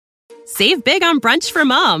Save big on brunch for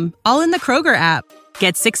mom, all in the Kroger app.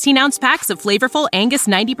 Get 16-ounce packs of flavorful Angus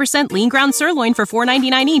 90% lean ground sirloin for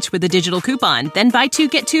 $4.99 each with a digital coupon. Then buy 2,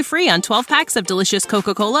 get 2 free on 12 packs of delicious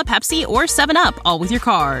Coca-Cola, Pepsi, or 7-Up, all with your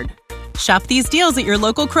card. Shop these deals at your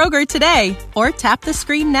local Kroger today, or tap the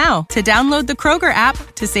screen now to download the Kroger app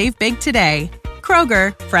to save big today.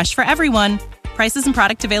 Kroger, fresh for everyone. Prices and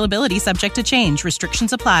product availability subject to change.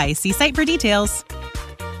 Restrictions apply. See site for details.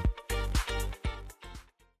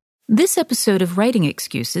 This episode of Writing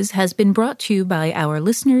Excuses has been brought to you by our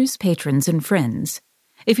listeners, patrons, and friends.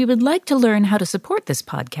 If you would like to learn how to support this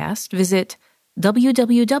podcast, visit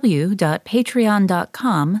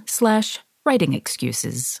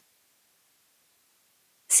www.patreon.com/writingexcuses.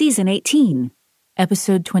 Season 18,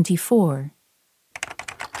 Episode 24.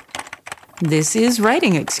 This is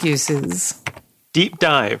Writing Excuses. Deep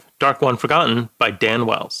Dive, Dark One Forgotten by Dan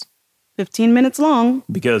Wells. 15 minutes long.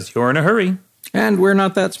 Because you're in a hurry. And we're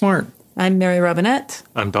not that smart. I'm Mary Robinette.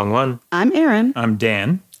 I'm Dong Wan. I'm Erin. I'm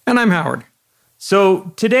Dan. And I'm Howard.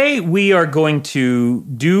 So today we are going to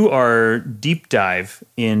do our deep dive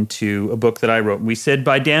into a book that I wrote. We said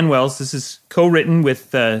by Dan Wells. This is co-written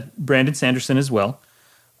with Brandon Sanderson as well.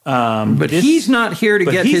 But he's not here to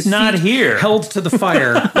get his feet held to the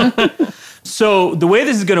fire. So the way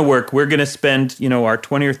this is going to work, we're going to spend, our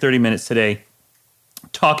 20 or 30 minutes today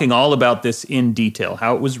talking all about this in detail,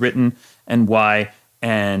 how it was written and why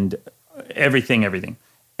and everything.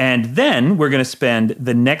 And then we're going to spend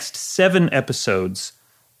the next 7 episodes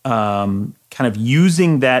kind of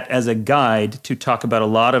using that as a guide to talk about a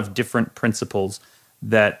lot of different principles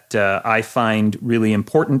that I find really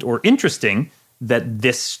important or interesting that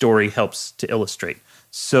this story helps to illustrate.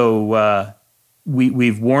 So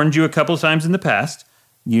we've warned you a couple of times in the past.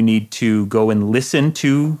 You need to go and listen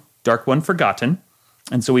to Dark One Forgotten.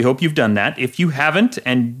 And so we hope you've done that. If you haven't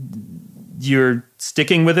and you're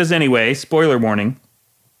sticking with us anyway, spoiler warning,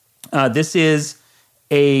 this is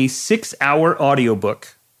a 6-hour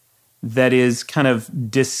audiobook that is kind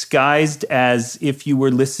of disguised as if you were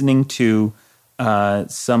listening to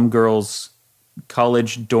some girl's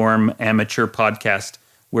college dorm amateur podcast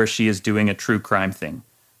where she is doing a true crime thing.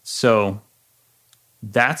 So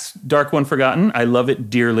that's Dark One Forgotten. I love it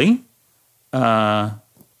dearly. I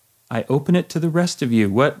open it to the rest of you.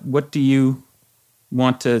 What do you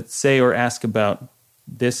want to say or ask about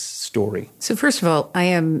this story? So first of all, I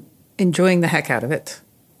am enjoying the heck out of it.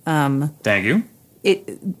 Thank you.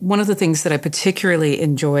 One of the things that I particularly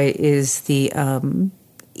enjoy is the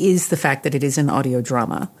fact that it is an audio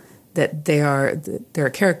drama, that there are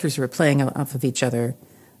characters who are playing off of each other.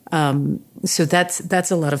 So that's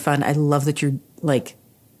a lot of fun. I love that you're like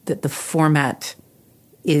that the format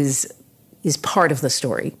is part of the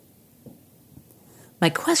story. My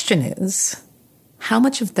question is, how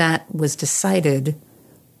much of that was decided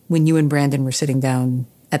when you and Brandon were sitting down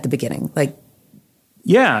at the beginning?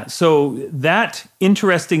 Yeah, so that,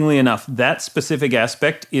 interestingly enough, that specific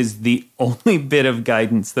aspect is the only bit of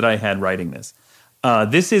guidance that I had writing this.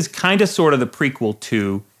 This is kind of sort of the prequel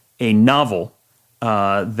to a novel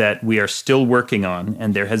that we are still working on,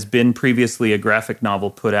 and there has been previously a graphic novel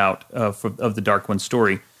put out of the Dark One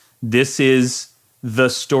story. This is the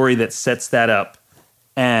story that sets that up.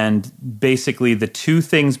 And basically the two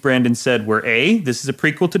things Brandon said were A, this is a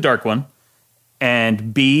prequel to Dark One,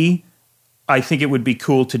 and B, I think it would be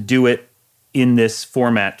cool to do it in this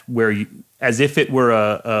format where as if it were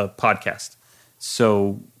a podcast.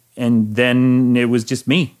 So, and then it was just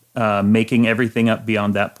me making everything up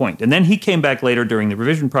beyond that point. And then he came back later during the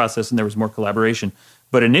revision process and there was more collaboration.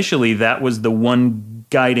 But initially that was the one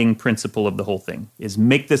guiding principle of the whole thing, is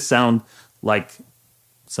make this sound like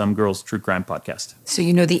some girl's true crime podcast. So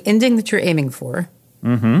you know the ending that you're aiming for,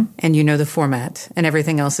 and you know the format, and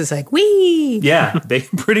everything else is like, wee! Yeah,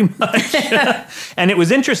 pretty much. And it was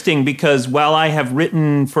interesting because while I have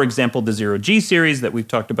written, for example, the Zero G series that we've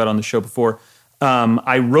talked about on the show before,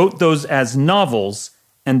 I wrote those as novels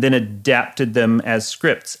and then adapted them as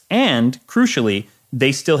scripts. And crucially,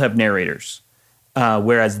 they still have narrators.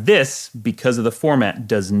 Whereas this, because of the format,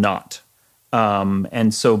 does not.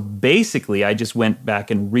 And so basically, I just went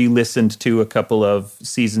back and re-listened to a couple of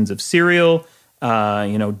seasons of Serial,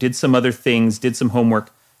 did some other things, did some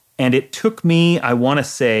homework. And it took me, I want to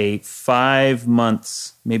say, 5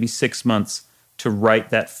 months, maybe 6 months to write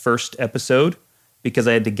that first episode because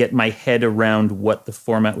I had to get my head around what the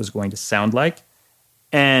format was going to sound like.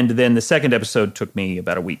 And then the second episode took me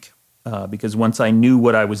about a week because once I knew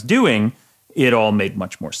what I was doing, it all made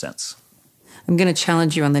much more sense. I'm going to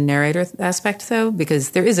challenge you on the narrator aspect, though,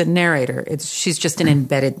 because there is a narrator. She's just an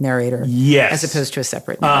embedded narrator, yes, as opposed to a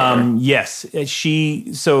separate narrator. Yes,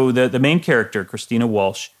 so the main character, Christina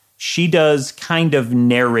Walsh, she does kind of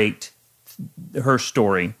narrate her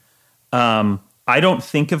story. I don't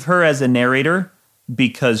think of her as a narrator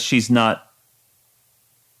because she's not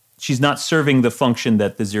serving the function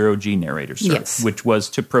that the zero-G narrator serves, which was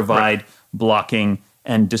to provide blocking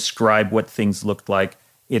and describe what things looked like.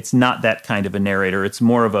 It's not that kind of a narrator. It's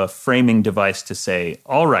more of a framing device to say,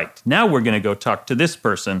 all right, now we're going to go talk to this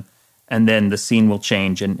person, and then the scene will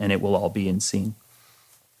change and it will all be in scene.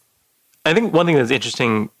 I think one thing that's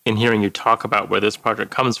interesting in hearing you talk about where this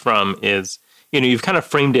project comes from is, you've kind of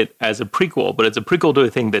framed it as a prequel, but it's a prequel to a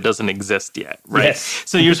thing that doesn't exist yet, right? Yes,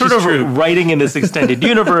 so you're sort of writing in this extended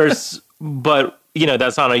universe, but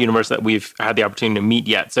that's not a universe that we've had the opportunity to meet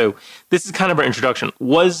yet. So this is kind of our introduction.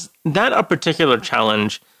 Was that a particular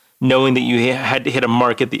challenge, knowing that you had to hit a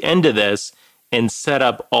mark at the end of this and set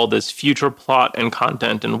up all this future plot and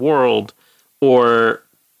content and world, or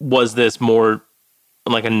was this more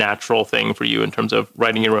like a natural thing for you in terms of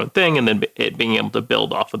writing your own thing and then it being able to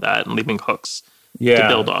build off of that and leaving hooks to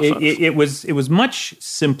build off of? It was much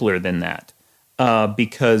simpler than that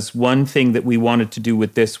because one thing that we wanted to do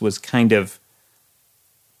with this was kind of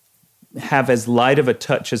have as light of a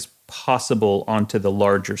touch as possible onto the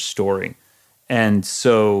larger story. And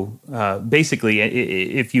so basically,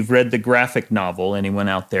 if you've read the graphic novel, anyone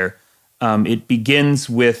out there, it begins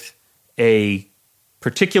with a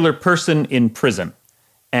particular person in prison.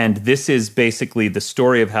 And this is basically the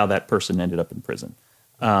story of how that person ended up in prison.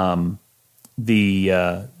 And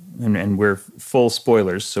we're full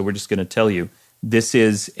spoilers, so we're just going to tell you. This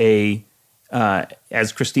is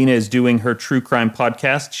as Christina is doing her true crime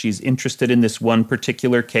podcast, she's interested in this one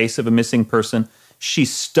particular case of a missing person. She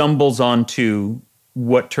stumbles onto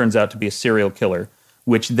what turns out to be a serial killer,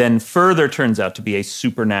 which then further turns out to be a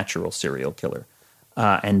supernatural serial killer.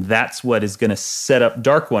 And that's what is going to set up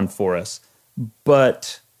Dark One for us.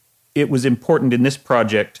 But it was important in this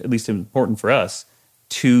project, at least it was important for us,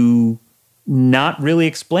 to not really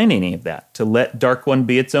explain any of that, to let Dark One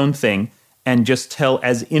be its own thing and just tell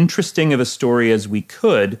as interesting of a story as we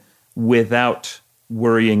could without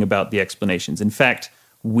worrying about the explanations. In fact,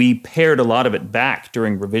 we pared a lot of it back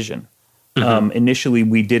during revision. Mm-hmm. Initially,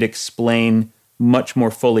 we did explain much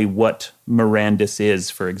more fully what Mirandus is,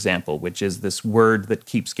 for example, which is this word that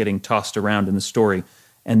keeps getting tossed around in the story.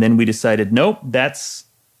 And then we decided, nope, that's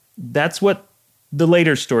what the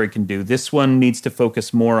later story can do. This one needs to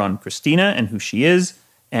focus more on Christina and who she is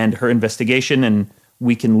and her investigation, and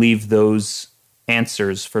we can leave those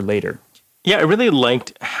answers for later. Yeah, I really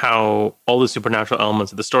liked how all the supernatural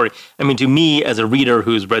elements of the story, I mean, to me, as a reader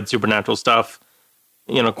who's read supernatural stuff,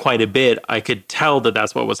 quite a bit, I could tell that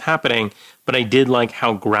that's what was happening, but I did like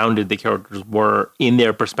how grounded the characters were in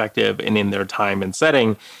their perspective and in their time and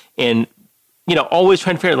setting, and always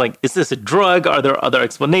trying to figure out, is this a drug? Are there other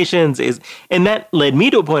explanations? And that led me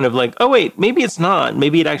to a point of oh wait, maybe it's not.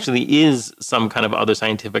 Maybe it actually is some kind of other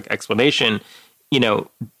scientific explanation,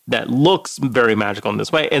 that looks very magical in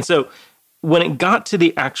this way. And so when it got to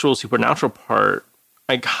the actual supernatural part,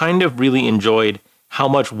 I kind of really enjoyed how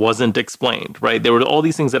much wasn't explained, right? There were all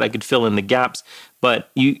these things that I could fill in the gaps, but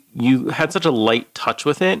you had such a light touch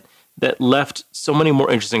with it that left so many more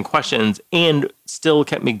interesting questions and still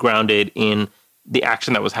kept me grounded in the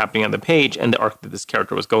action that was happening on the page and the arc that this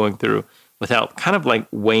character was going through without kind of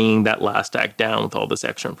weighing that last act down with all this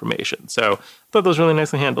extra information. So I thought that was really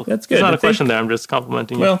nicely handled. That's good. It's not a question there. I'm just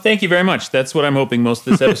complimenting you. Well, thank you very much. That's what I'm hoping most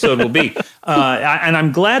of this episode will be. And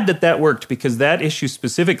I'm glad that worked because that issue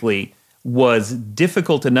specifically was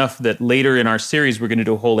difficult enough that later in our series we're going to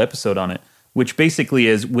do a whole episode on it, which basically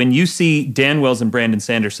is when you see Dan Wells and Brandon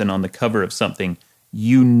Sanderson on the cover of something,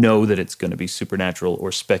 you know that it's going to be supernatural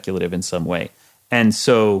or speculative in some way. And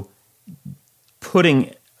so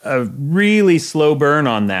putting a really slow burn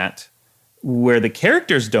on that where the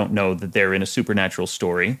characters don't know that they're in a supernatural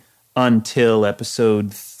story until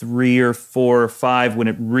episode 3 or 4 or 5 when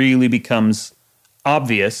it really becomes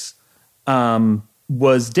obvious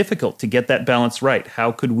was difficult to get that balance right.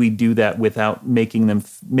 How could we do that without making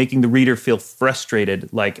the reader feel frustrated,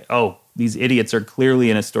 oh, these idiots are clearly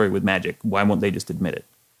in a story with magic. Why won't they just admit it?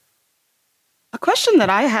 A question that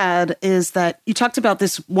I had is that you talked about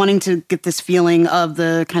this wanting to get this feeling of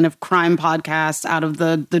the kind of crime podcast out of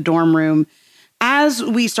the dorm room. As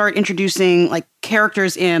we start introducing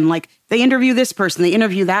characters in, they interview this person, they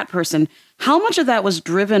interview that person, how much of that was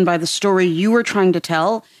driven by the story you were trying to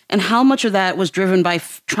tell? And how much of that was driven by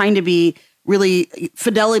trying to be really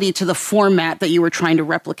fidelity to the format that you were trying to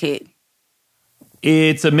replicate?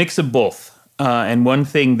 It's a mix of both. And one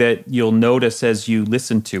thing that you'll notice as you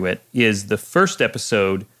listen to it is the first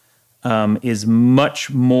episode is much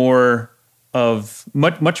more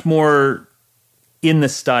in the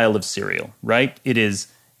style of Serial, right? It is,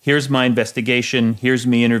 here's my investigation, here's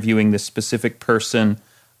me interviewing this specific person,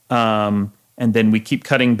 and then we keep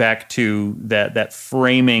cutting back to that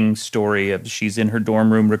framing story of she's in her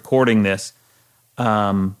dorm room recording this.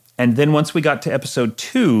 And then once we got to episode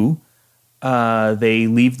 2, they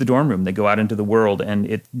leave the dorm room, they go out into the world, and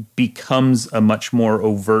it becomes a much more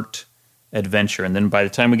overt adventure. And then by the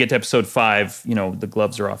time we get to episode 5, the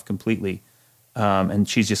gloves are off completely. And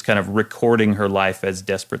she's just kind of recording her life as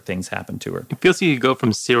desperate things happen to her. It feels like you go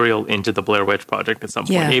from Serial into the Blair Witch Project at some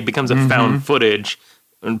point. Yeah. It becomes a found footage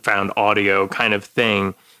and found audio kind of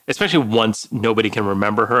thing, especially once nobody can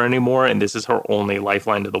remember her anymore and this is her only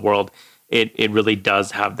lifeline to the world. It really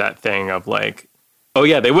does have that thing of like, oh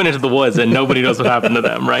yeah, they went into the woods and nobody knows what happened to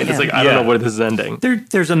them, right? Yeah. It's like, I don't know where this is ending.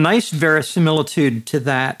 There's a nice verisimilitude to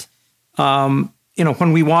that.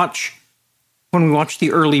 When we watch the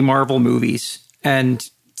early Marvel movies and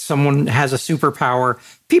someone has a superpower,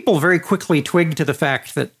 people very quickly twig to the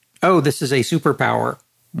fact that, oh, this is a superpower.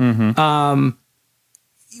 Mm-hmm.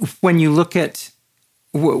 When you look at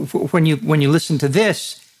when you listen to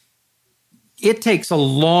this, it takes a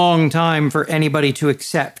long time for anybody to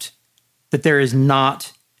accept that there is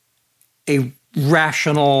not a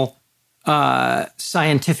rational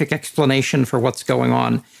scientific explanation for what's going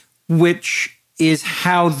on, which is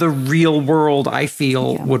how the real world, I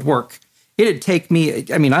feel, would work. It'd take me,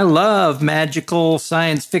 I love magical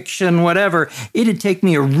science fiction, whatever. It'd take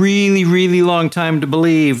me a really, really long time to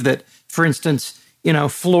believe that, for instance,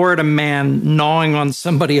 Florida man gnawing on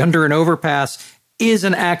somebody under an overpass is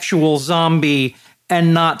an actual zombie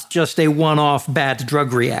and not just a one-off bad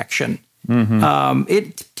drug reaction. Mm-hmm.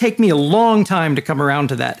 It'd take me a long time to come around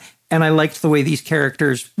to that. And I liked the way these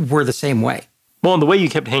characters were the same way. Well, and the way you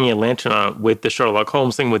kept hanging a lantern on it with the Sherlock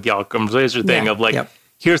Holmes thing, with the Occam's razor thing of like,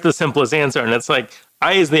 here's the simplest answer. And it's like,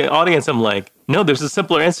 I, as the audience, I'm like, no, there's a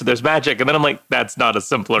simpler answer. There's magic. And then I'm like, that's not a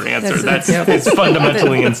simpler answer. It's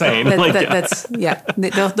fundamentally insane.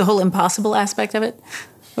 The whole impossible aspect of it.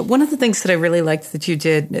 But one of the things that I really liked that you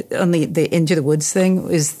did on the Into the Woods thing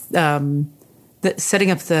is setting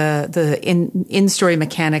up the in-story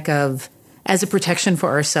mechanic of, as a protection for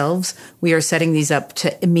ourselves, we are setting these up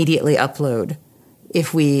to immediately upload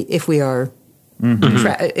if we are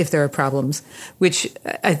if there are problems, which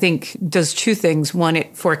I think does two things. One,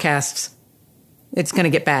 it forecasts it's going to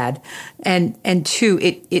get bad, and two,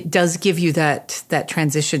 it does give you that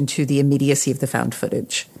transition to the immediacy of the found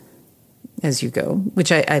footage as you go,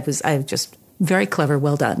 which I just very clever.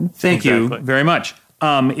 Well done. Thank you very much.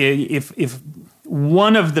 If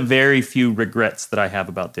one of the very few regrets that I have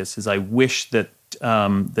about this is I wish that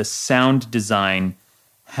the sound design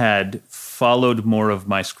had followed more of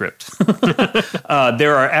my script.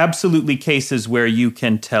 There are absolutely cases where you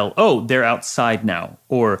can tell, oh, they're outside now,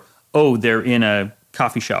 or, oh, they're in a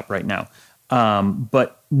coffee shop right now.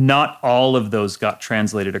 But not all of those got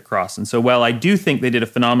translated across. And so while I do think they did a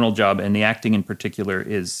phenomenal job, and the acting in particular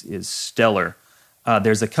is stellar,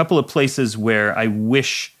 there's a couple of places where I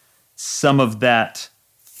wish some of that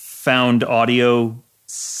found audio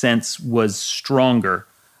sense was stronger,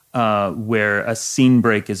 where a scene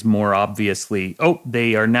break is more obviously, oh,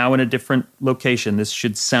 they are now in a different location. This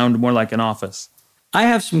should sound more like an office. I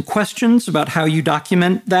have some questions about how you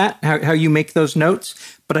document that, how you make those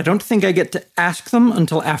notes, but I don't think I get to ask them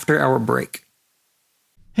until after our break.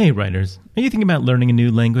 Hey, writers, are you thinking about learning a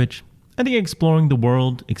new language? I think exploring the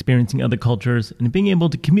world, experiencing other cultures, and being able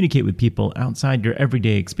to communicate with people outside your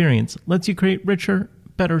everyday experience lets you create richer,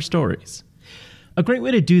 better stories. A great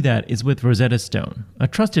way to do that is with Rosetta Stone, a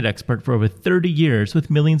trusted expert for over 30 years with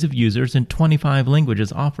millions of users in 25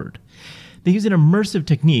 languages offered. They use an immersive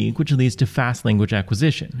technique which leads to fast language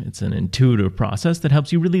acquisition. It's an intuitive process that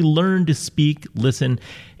helps you really learn to speak, listen,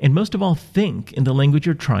 and most of all, think in the language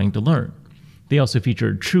you're trying to learn. They also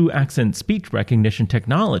feature true accent speech recognition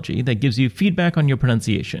technology that gives you feedback on your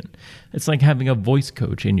pronunciation. It's like having a voice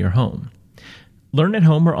coach in your home. Learn at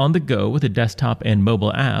home or on the go with a desktop and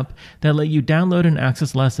mobile app that let you download and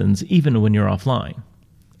access lessons even when you're offline.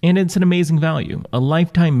 And it's an amazing value. A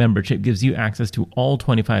lifetime membership gives you access to all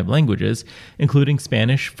 25 languages, including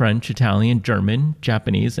Spanish, French, Italian, German,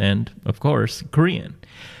 Japanese, and, of course, Korean.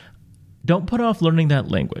 Don't put off learning that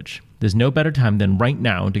language. There's no better time than right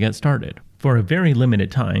now to get started. For a very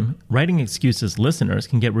limited time, Writing Excuses listeners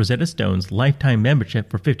can get Rosetta Stone's lifetime membership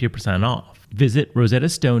for 50% off. Visit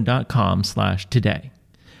rosettastone.com/today.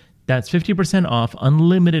 That's 50% off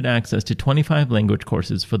unlimited access to 25 language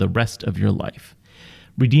courses for the rest of your life.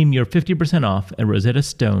 Redeem your 50% off at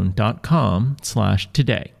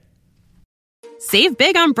rosettastone.com/today. Save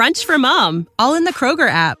big on brunch for mom, all in the Kroger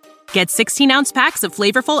app. Get 16-ounce packs of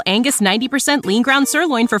flavorful Angus 90% lean ground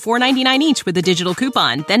sirloin for $4.99 each with a digital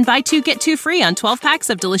coupon. Then buy 2, get 2 free on 12 packs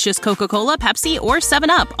of delicious Coca-Cola, Pepsi, or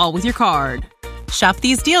 7-Up, all with your card. Shop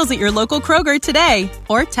these deals at your local Kroger today,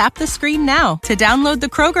 or tap the screen now to download the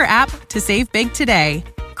Kroger app to save big today.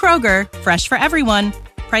 Kroger, fresh for everyone.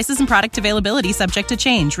 Prices and product availability subject to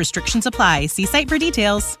change. Restrictions apply. See site for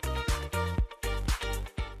details.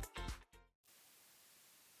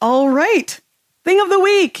 All right. Thing of the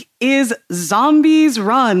week is Zombies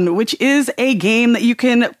Run, which is a game that you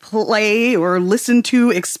can play or listen to,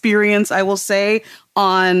 experience, I will say,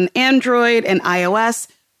 on Android and iOS.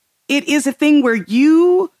 It is a thing where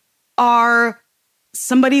you are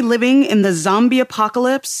somebody living in the zombie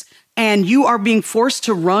apocalypse, and you are being forced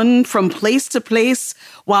to run from place to place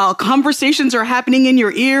while conversations are happening in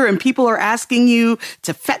your ear and people are asking you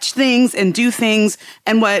to fetch things and do things.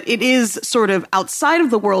 And what it is sort of outside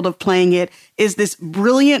of the world of playing it is this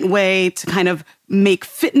brilliant way to kind of make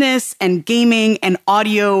fitness and gaming and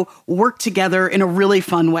audio work together in a really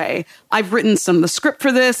fun way. I've written some of the script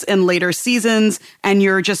for this in later seasons, and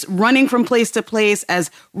you're just running from place to place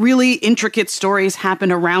as really intricate stories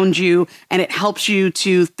happen around you, and it helps you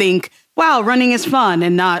to think, wow, running is fun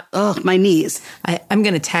and not, ugh, my knees. I'm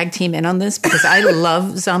going to tag team in on this because I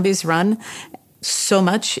love Zombies Run so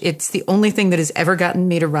much. It's the only thing that has ever gotten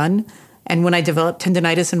me to run. And when I developed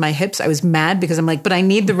tendonitis in my hips, I was mad because I'm like, but I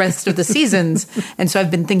need the rest of the seasons. And so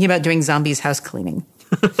I've been thinking about doing zombies house cleaning.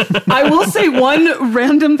 I will say one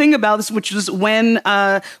random thing about this, which was when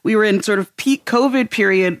we were in sort of peak COVID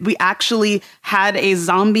period, we actually had a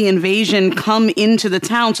zombie invasion come into the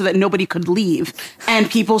town so that nobody could leave.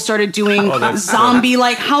 And people started doing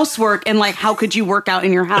zombie-like housework and like, how could you work out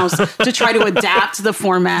in your house to try to adapt the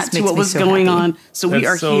format to what was going on. So we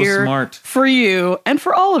are here for you and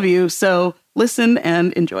for all of you. So listen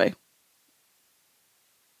and enjoy.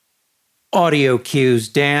 Audio cues,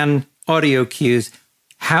 Dan, audio cues.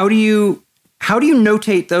 How do you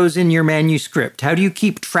notate those in your manuscript? How do you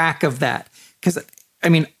keep track of that? Because, I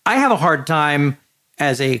mean, I have a hard time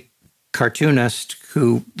as a cartoonist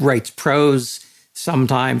who writes prose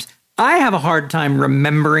sometimes. I have a hard time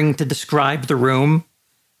remembering to describe the room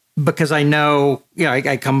because I know,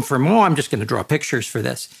 I come from, I'm just going to draw pictures for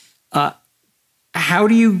this. How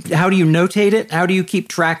do you notate it? How do you keep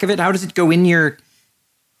track of it? How does it go in your...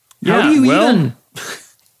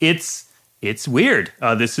 It's weird.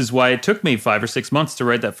 This is why it took me 5 or 6 months to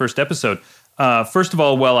write that first episode. First of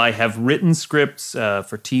all, while I have written scripts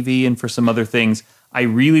for TV and for some other things, I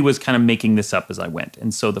really was kind of making this up as I went.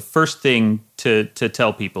 And so the first thing to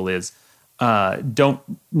tell people is don't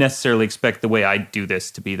necessarily expect the way I do this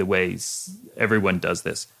to be the ways everyone does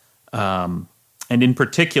this. And in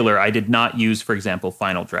particular, I did not use, for example,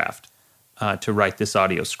 Final Draft to write this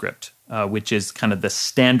audio script, which is kind of the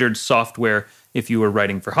standard software if you were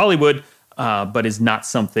writing for Hollywood, but is not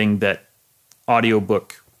something that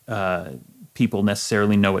audiobook people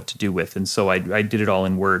necessarily know what to do with. And so I did it all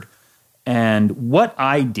in Word. And what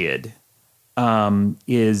I did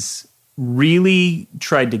is really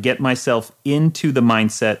tried to get myself into the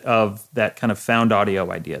mindset of that kind of found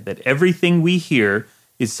audio idea, that everything we hear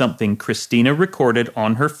is something Christina recorded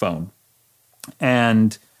on her phone.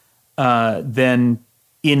 And then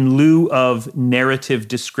in lieu of narrative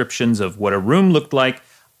descriptions of what a room looked like,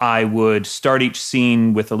 I would start each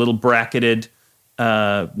scene with a little bracketed,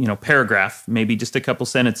 paragraph, maybe just a couple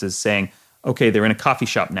sentences saying, okay, they're in a coffee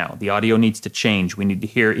shop now. The audio needs to change. We need to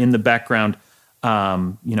hear in the background,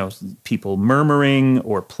 people murmuring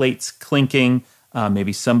or plates clinking,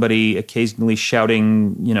 maybe somebody occasionally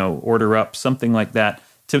shouting, order up, something like that,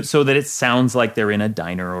 so that it sounds like they're in a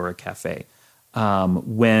diner or a cafe.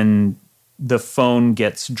 When the phone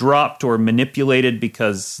gets dropped or manipulated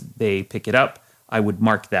because they pick it up, I would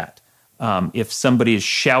mark that. If somebody is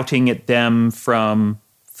shouting at them from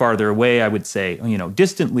farther away, I would say,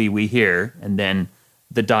 distantly we hear, and then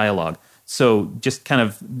the dialogue. So just kind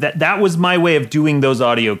of, that was my way of doing those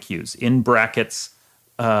audio cues in brackets,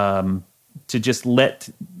 to just let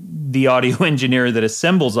the audio engineer that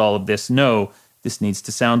assembles all of this know this needs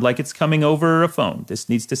to sound like it's coming over a phone. This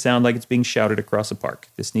needs to sound like it's being shouted across a park.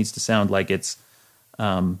 This needs to sound like it's,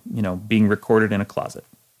 being recorded in a closet.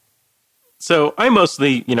 So I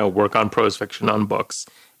mostly, work on prose fiction on books.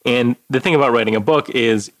 And the thing about writing a book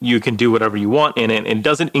is you can do whatever you want in it, and it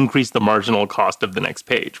doesn't increase the marginal cost of the next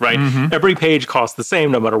page, right? Mm-hmm. Every page costs the same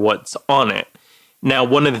no matter what's on it. Now,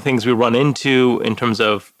 one of the things we run into in terms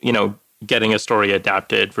of, getting a story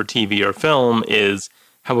adapted for TV or film is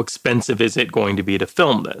how expensive is it going to be to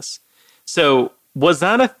film this? So was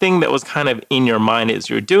that a thing that was kind of in your mind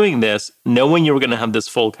as you're doing this, knowing you were going to have this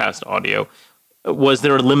full cast audio? was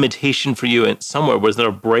there a limitation for you somewhere? Was there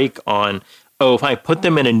a break on, oh, if I put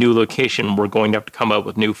them in a new location, we're going to have to come up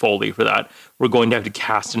with new Foley for that. We're going to have to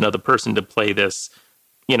cast another person to play this,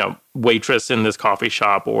 waitress in this coffee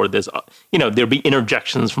shop, or this, there'd be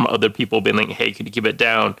interjections from other people being like, hey, could you keep it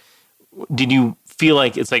down? Did you feel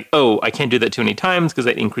like it's like, oh, I can't do that too many times because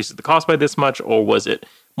that increases the cost by this much? Or was it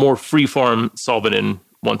more freeform, solve it in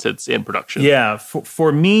once it's in production? Yeah,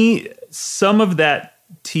 for me, some of that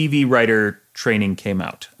TV writer training came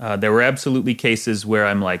out. There were absolutely cases where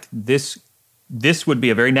I'm like, this would be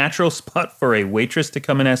a very natural spot for a waitress to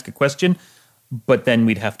come and ask a question, but then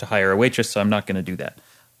we'd have to hire a waitress, so I'm not going to do that.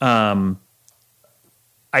 I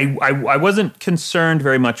wasn't concerned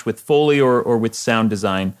very much with Foley or with sound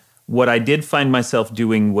design. What I did find myself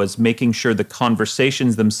doing was making sure the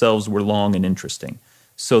conversations themselves were long and interesting,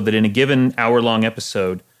 so that in a given hour-long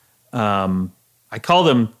episode, I call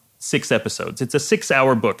them 6 episodes. It's a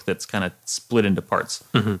 6-hour book that's kind of split into parts.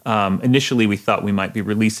 Mm-hmm. Initially, we thought we might be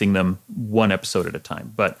releasing them 1 episode at a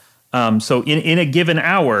time. But so in a given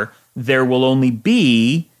hour, there will only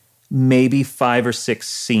be maybe 5 or 6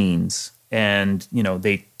 scenes. And,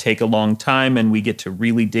 they take a long time, and we get to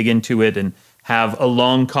really dig into it and have a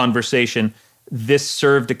long conversation. This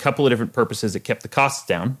served a couple of different purposes. It kept the costs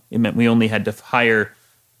down. It meant we only had to hire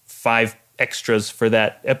 5 extras for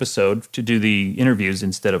that episode to do the interviews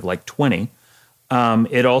instead of like 20.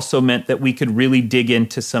 It also meant that we could really dig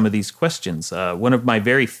into some of these questions. One of my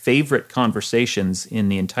very favorite conversations in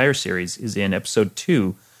the entire series is in episode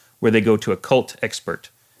 2, where they go to a cult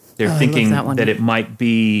expert. They're thinking that it might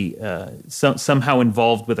be somehow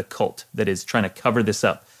involved with a cult that is trying to cover this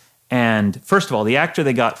up. And first of all, the actor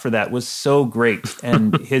they got for that was so great,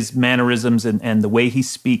 and his mannerisms and the way he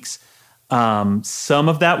speaks. Some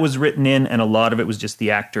of that was written in, and a lot of it was just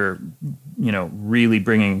the actor, really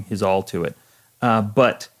bringing his all to it.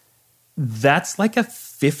 But that's like a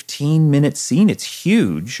 15-minute scene. It's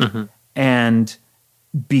huge. Mm-hmm. And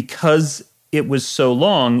because it was so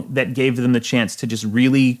long, that gave them the chance to just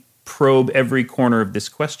really probe every corner of this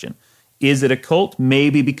question. Is it a cult?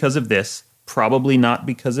 Maybe because of this. Probably not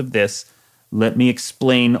because of this. Let me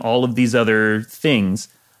explain all of these other things,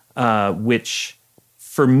 which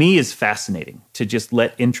for me is fascinating, to just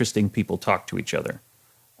let interesting people talk to each other.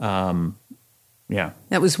 Yeah.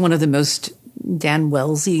 That was one of the most Dan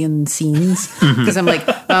Wellesian scenes, because I'm like,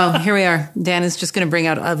 oh, here we are. Dan is just going to bring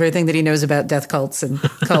out everything that he knows about death cults and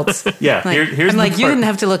cults. Yeah. Like, here's I'm like, you part. didn't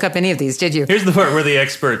have to look up any of these, did you? Here's the part where the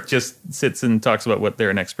expert just sits and talks about what they're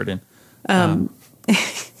an expert in.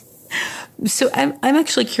 So I'm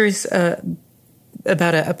actually curious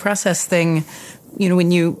about a process thing.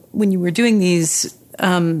 When you were doing these,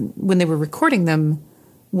 when they were recording them,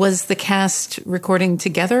 was the cast recording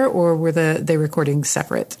together, or were they recording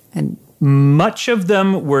separate? And much of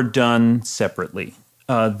them were done separately.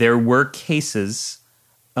 There were cases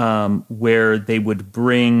where they would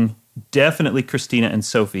bring definitely Christina and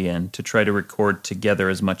Sophie in to try to record together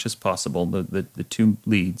as much as possible, the 2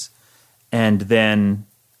 leads. And then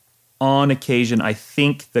on occasion, I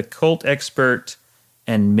think the cult expert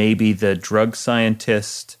and maybe the drug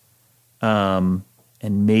scientist and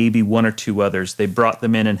maybe 1 or 2 others, they brought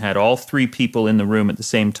them in and had all 3 people in the room at the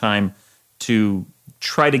same time to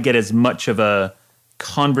try to get as much of a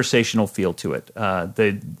conversational feel to it.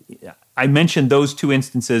 I mentioned those 2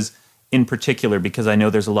 instances in particular because I know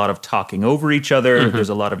there's a lot of talking over each other. Mm-hmm. There's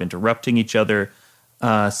a lot of interrupting each other.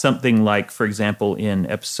 Something like, for example, in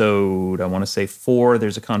episode, I want to say 4,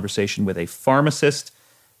 there's a conversation with a pharmacist.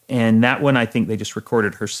 And that one, I think they just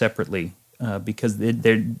recorded her separately because it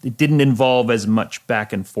didn't involve as much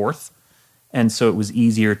back and forth. And so it was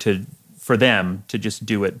easier for them to just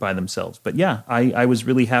do it by themselves. But yeah, I was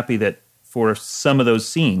really happy that for some of those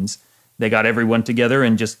scenes, they got everyone together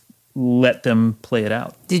and just let them play it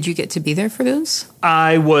out. Did you get to be there for those?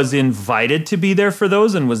 I was invited to be there for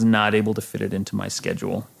those and was not able to fit it into my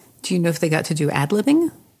schedule. Do you know if they got to do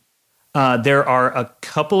ad-libbing? There are a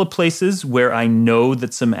couple of places where I know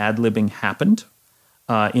that some ad-libbing happened.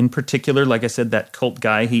 In particular, like I said, that cult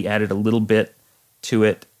guy, he added a little bit to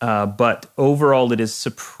it. But overall, it is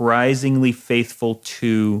surprisingly faithful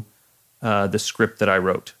to the script that I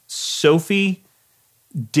wrote. Sophie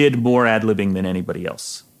did more ad-libbing than anybody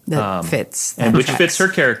else. That fits. And which fits her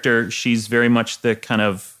character. She's very much the kind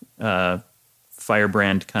of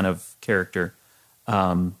firebrand kind of character.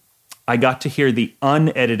 I got to hear the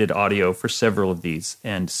unedited audio for several of these,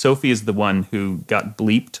 and Sophie is the one who got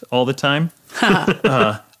bleeped all the time.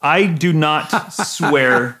 I do not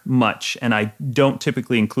swear much, and I don't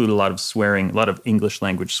typically include a lot of swearing, a lot of English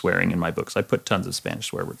language swearing in my books. I put tons of Spanish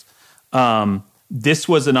swear words. this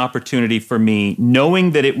was an opportunity for me,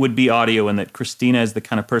 knowing that it would be audio and that Christina is the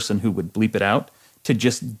kind of person who would bleep it out, to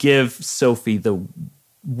just give Sophie the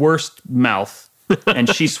worst mouth, and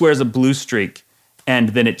she swears a blue streak, and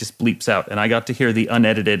then it just bleeps out. And I got to hear the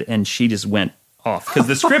unedited, and she just went off. Because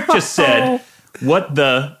the script just said, what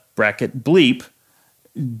the bracket bleep,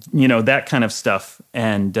 that kind of stuff.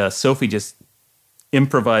 And Sophie just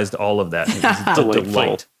improvised all of that. It was a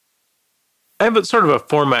delight. I have a sort of a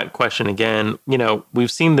format question again.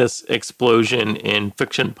 We've seen this explosion in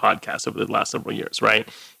fiction podcasts over the last several years, right?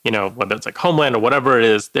 Whether it's like Homeland or whatever it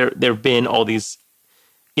is, there have been all these,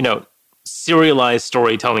 serialized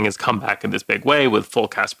storytelling has come back in this big way with full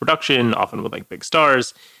cast production, often with like big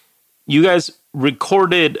stars. You guys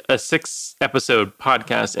recorded a 6-episode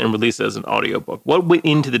podcast and released it as an audiobook. What went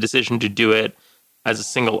into the decision to do it as a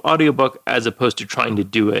single audiobook as opposed to trying to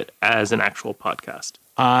do it as an actual podcast?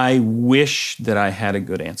 I wish that I had a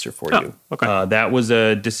good answer for you. Okay. That was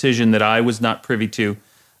a decision that I was not privy to.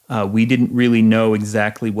 We didn't really know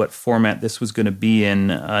exactly what format this was going to be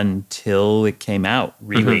in until it came out,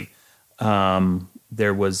 really.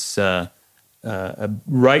 There was,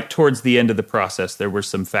 right towards the end of the process, there were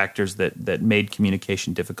some factors that made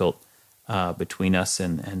communication difficult between us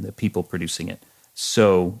and the people producing it.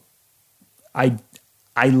 So I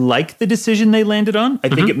like the decision they landed on. I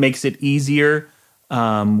think it makes it easier.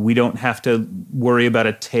 We don't have to worry about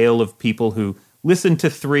a tale of people who listened to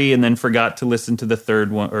 3 and then forgot to listen to the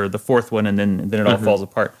third one or the fourth one, and then it all falls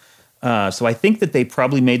apart. So I think that they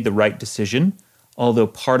probably made the right decision, although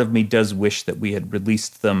part of me does wish that we had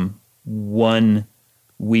released them 1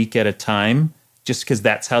 week at a time, just because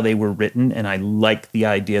that's how they were written, and I like the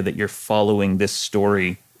idea that you're following this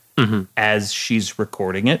story as she's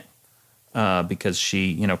recording it. Because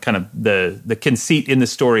she, kind of the conceit in the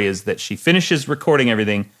story is that she finishes recording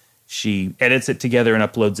everything, she edits it together and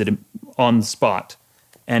uploads it on the spot.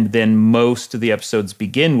 And then most of the episodes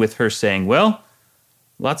begin with her saying, well,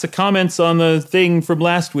 lots of comments on the thing from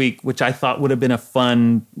last week, which I thought would have been a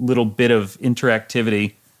fun little bit of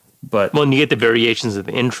interactivity. But and you get the variations of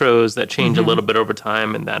the intros that change a little bit over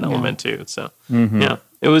time and that element too. So yeah,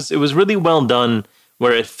 it was really well done,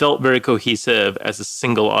 where it felt very cohesive as a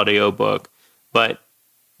single audiobook, but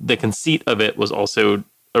the conceit of it was also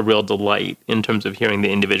a real delight in terms of hearing the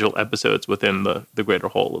individual episodes within the greater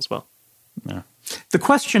whole as well. Yeah. The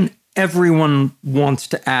question everyone wants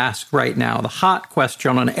to ask right now, the hot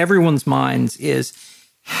question on everyone's minds, is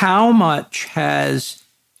how much has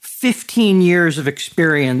 15 years of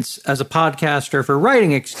experience as a podcaster for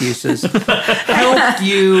writing excuses helped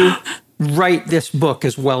you write this book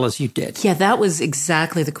as well as you did? Yeah, that was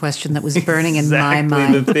exactly the question that was burning in my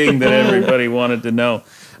mind. The thing that everybody wanted to know.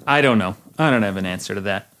 I don't know. I don't have an answer to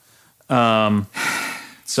that.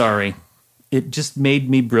 Sorry. It just made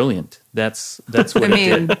me brilliant. That's what it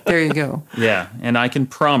did. There you go. Yeah, and I can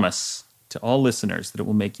promise to all listeners that it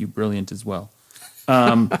will make you brilliant as well.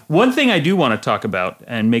 One thing I do want to talk about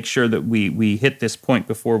and make sure that we hit this point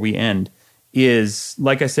before we end is,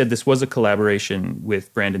 like I said, this was a collaboration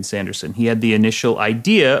with Brandon Sanderson. He had the initial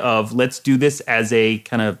idea of, let's do this as a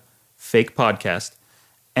kind of fake podcast.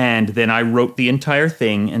 And then I wrote the entire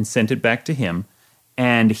thing and sent it back to him.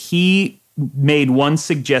 And he made one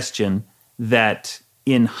suggestion that,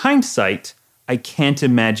 in hindsight, I can't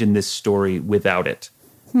imagine this story without it.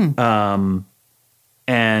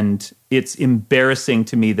 And it's embarrassing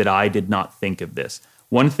to me that I did not think of this.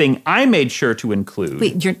 One thing I made sure to include...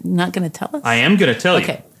 Wait, you're not going to tell us? I am going to tell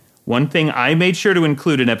you. One thing I made sure to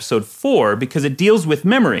include in episode 4, because it deals with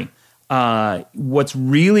memory. What's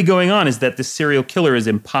really going on is that this serial killer is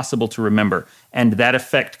impossible to remember. And that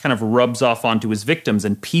effect kind of rubs off onto his victims,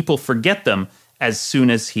 and people forget them as soon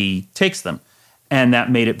as he takes them. And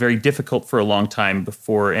that made it very difficult for a long time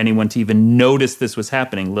before anyone to even notice this was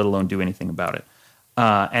happening, let alone do anything about it.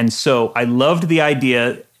 And so I loved the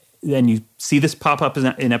idea, and you see this pop up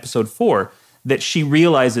in episode 4, that she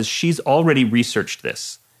realizes she's already researched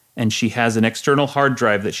this. And she has an external hard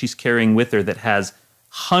drive that she's carrying with her that has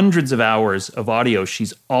hundreds of hours of audio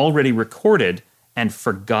she's already recorded and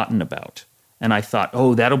forgotten about. And I thought,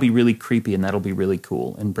 oh, that'll be really creepy and that'll be really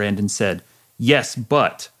cool. And Brandon said, yes,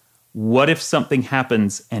 but what if something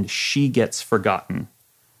happens and she gets forgotten?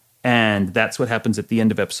 And that's what happens at the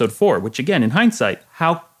end of episode 4, which, again, in hindsight,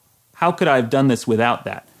 how could I have done this without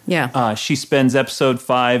that? Yeah. She spends episode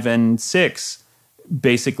 5 and 6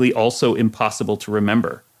 basically also impossible to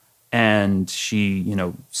remember. And she,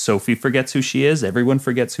 Sophie forgets who she is. Everyone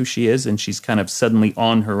forgets who she is. And she's kind of suddenly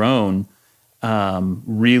on her own,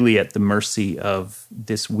 really at the mercy of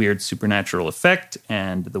this weird supernatural effect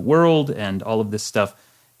and the world and all of this stuff.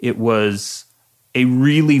 It was a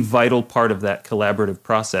really vital part of that collaborative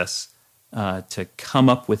process to come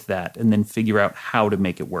up with that and then figure out how to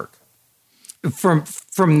make it work.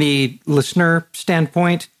 From the listener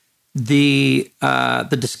standpoint, the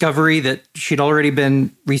discovery that she'd already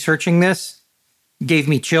been researching this gave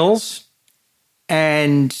me chills,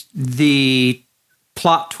 and the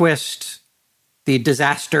plot twist, the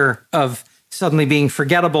disaster of suddenly being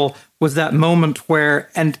forgettable was that moment where,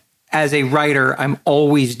 and as a writer, I'm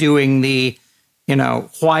always doing the,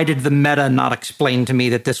 why did the meta not explain to me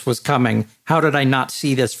that this was coming? How did I not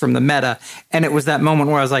see this from the meta? And it was that moment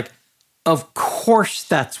where I was like, of course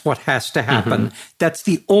that's what has to happen. Mm-hmm. That's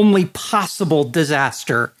the only possible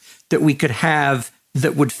disaster that we could have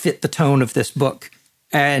that would fit the tone of this book.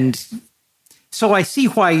 And so I see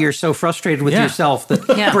why you're so frustrated with yourself that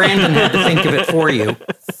Brandon had to think of it for you.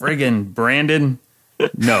 Friggin' Brandon.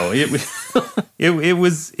 No, it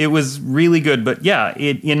was really good. But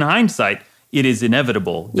in hindsight, it is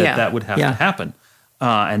inevitable that would have to happen.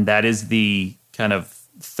 And that is the kind of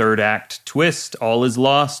third act twist. All is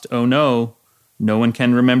lost. Oh no, no one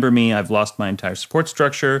can remember me. I've lost my entire support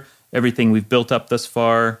structure. Everything we've built up thus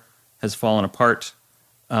far has fallen apart,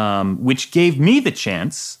 which gave me the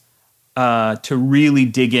chance to really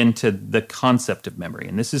dig into the concept of memory.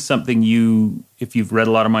 And this is something if you've read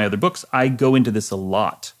a lot of my other books, I go into this a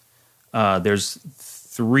lot. There's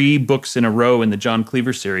 3 books in a row in the John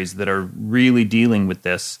Cleaver series that are really dealing with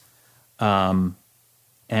this.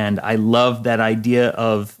 And I love that idea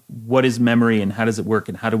of what is memory and how does it work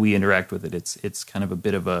and how do we interact with it. It's kind of a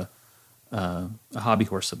bit of a hobby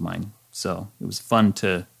horse of mine. So it was fun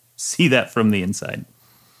to see that from the inside.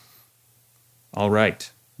 All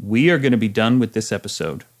right. We are going to be done with this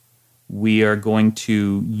episode. We are going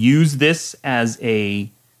to use this as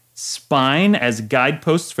a spine, as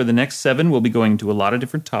guideposts for the next 7. We'll be going to a lot of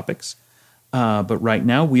different topics. But right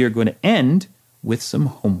now, we are going to end with some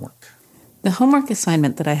homework. The homework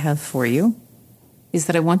assignment that I have for you is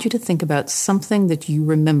that I want you to think about something that you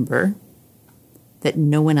remember that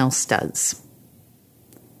no one else does.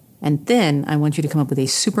 And then I want you to come up with a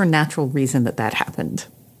supernatural reason that happened.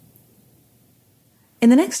 In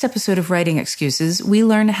the next episode of Writing Excuses, we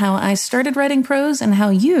learn how I started writing prose and how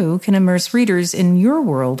you can immerse readers in your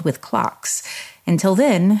world with clocks. Until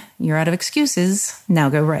then, you're out of excuses. Now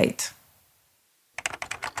go write.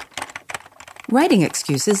 Writing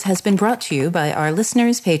Excuses has been brought to you by our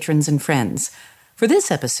listeners, patrons, and friends. For this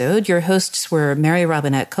episode, your hosts were Mary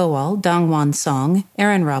Robinette Kowal, Dongwon Song,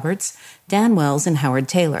 Aaron Roberts, Dan Wells, and Howard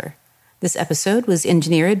Taylor. This episode was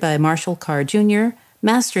engineered by Marshall Carr Jr.,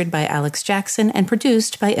 mastered by Alex Jackson, and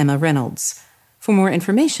produced by Emma Reynolds. For more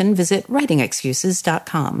information, visit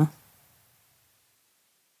writingexcuses.com.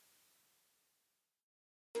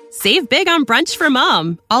 Save big on brunch for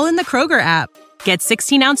mom, all in the Kroger app. Get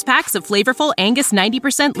 16-ounce packs of flavorful Angus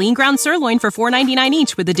 90% lean ground sirloin for $4.99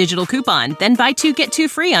 each with a digital coupon. Then buy 2, get 2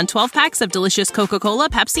 free on 12 packs of delicious Coca-Cola,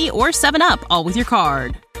 Pepsi, or 7-Up, all with your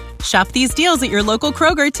card. Shop these deals at your local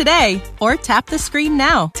Kroger today, or tap the screen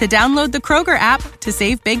now to download the Kroger app to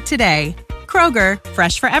save big today. Kroger,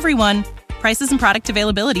 fresh for everyone. Prices and product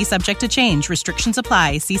availability subject to change. Restrictions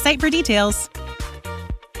apply. See site for details.